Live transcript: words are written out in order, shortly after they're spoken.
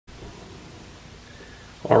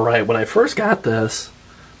Alright, when I first got this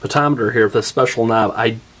potentiometer here with this special knob,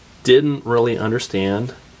 I didn't really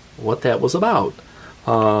understand what that was about.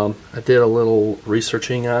 I did a little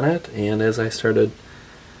researching on it, and as I started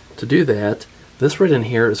to do that, this right in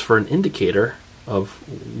here is for an indicator of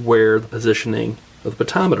where the positioning of the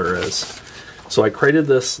potentiometer is. So I created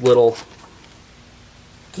this little,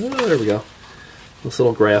 there we go, this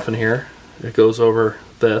little graph in here. It goes over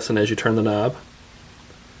this, and as you turn the knob,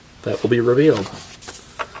 that will be revealed.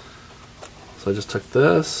 So I just took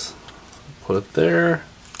this, put it there,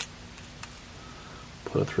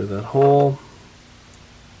 put it through that hole.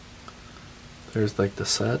 There's like the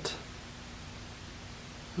set.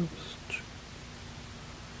 Oops.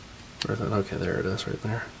 Where's that? Okay, there it is right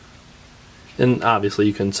there. And obviously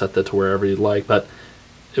you can set that to wherever you'd like, but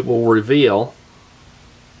it will reveal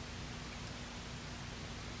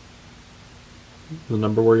the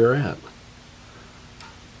number where you're at.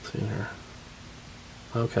 Let's see here.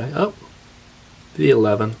 Okay, oh, the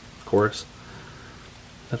 11, of course.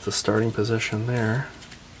 That's the starting position there.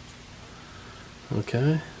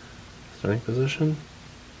 Okay, starting position.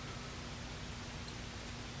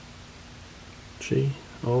 G,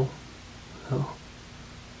 O, L.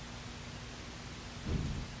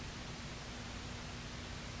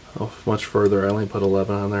 Oh, much further. I only put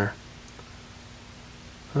 11 on there.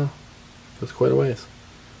 Oh, that's quite a ways.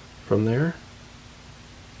 From there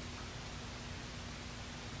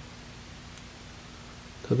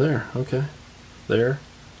to there. Okay. There.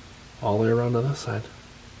 All the way around to this side.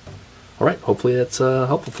 Alright, hopefully that's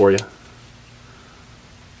helpful for you.